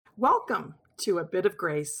Welcome to A Bit of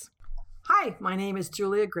Grace. Hi, my name is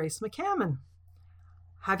Julia Grace McCammon.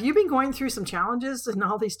 Have you been going through some challenges in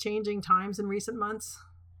all these changing times in recent months?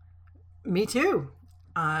 Me too.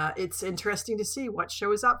 It's interesting to see what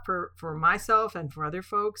shows up for myself and for other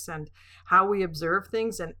folks and how we observe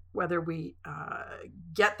things and whether we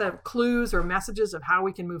get the clues or messages of how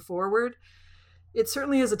we can move forward. It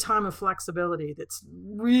certainly is a time of flexibility that's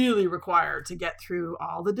really required to get through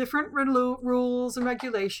all the different rules and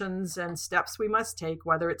regulations and steps we must take,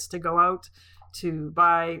 whether it's to go out to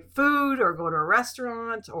buy food or go to a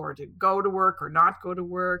restaurant or to go to work or not go to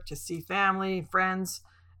work, to see family, friends,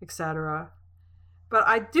 etc. But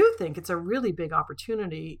I do think it's a really big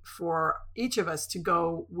opportunity for each of us to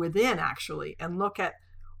go within actually and look at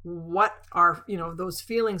what our, those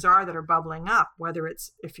feelings are that are bubbling up, whether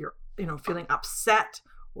it's if you're feeling upset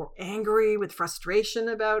or angry with frustration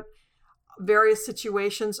about various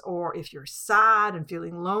situations, or if you're sad and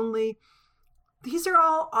feeling lonely. These are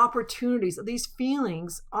all opportunities. These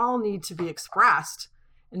feelings all need to be expressed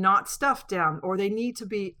and not stuffed down, or they need to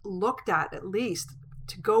be looked at least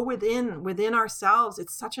to go within ourselves.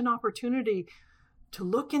 It's such an opportunity to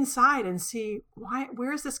look inside and see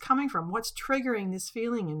where is this coming from? What's triggering this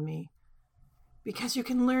feeling in me? Because you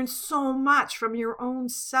can learn so much from your own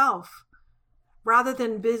self rather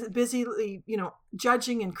than busily,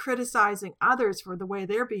 judging and criticizing others for the way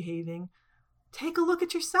they're behaving. Take a look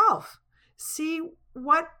at yourself. See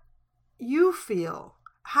what you feel,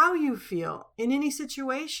 how you feel in any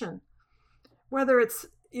situation, whether it's,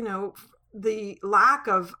 the lack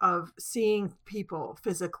of seeing people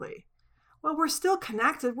physically. Well, we're still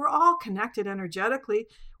connected. We're all connected energetically.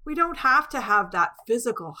 We don't have to have that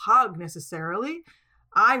physical hug necessarily.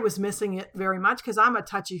 I was missing it very much because I'm a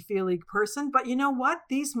touchy-feely person. But you know what?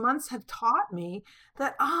 These months have taught me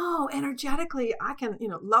that, energetically, I can,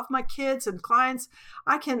 love my kids and clients.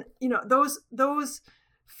 I can, those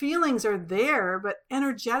feelings are there, but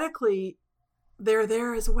energetically, they're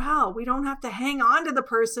there as well. We don't have to hang on to the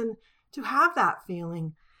person to have that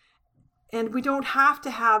feeling. And we don't have to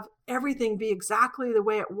have everything be exactly the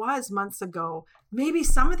way it was months ago. Maybe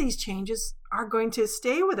some of these changes are going to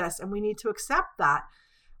stay with us and we need to accept that.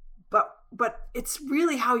 But it's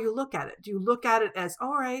really how you look at it. Do you look at it as,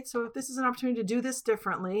 all right, so if this is an opportunity to do this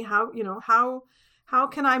differently, how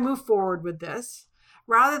can I move forward with this?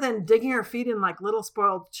 Rather than digging our feet in like little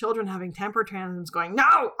spoiled children having temper tantrums going,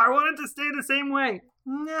 no, I want it to stay the same way.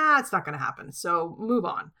 Nah, it's not going to happen. So move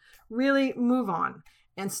on. Really move on.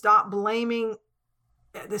 And stop blaming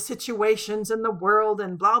the situations in the world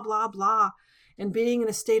and blah, blah, blah, and being in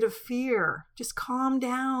a state of fear. Just calm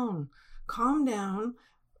down,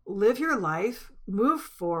 live your life, move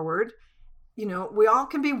forward. We all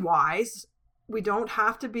can be wise. We don't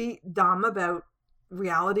have to be dumb about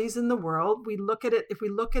realities in the world. If we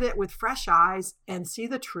look at it with fresh eyes and see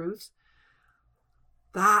the truth,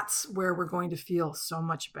 that's where we're going to feel so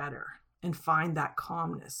much better and find that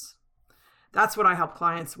calmness. That's what I help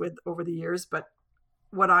clients with over the years. But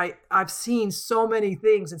what I've seen so many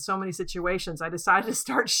things in so many situations, I decided to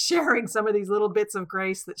start sharing some of these little bits of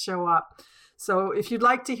grace that show up. So if you'd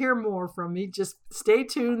like to hear more from me, just stay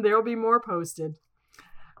tuned. There'll be more posted.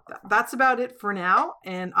 That's about it for now.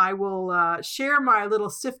 And I will share my little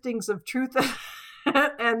siftings of truth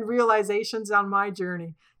and realizations on my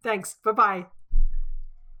journey. Thanks. Bye-bye.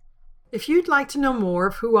 If you'd like to know more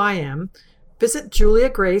of who I am, visit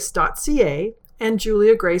juliagrace.ca and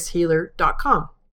juliagracehealer.com.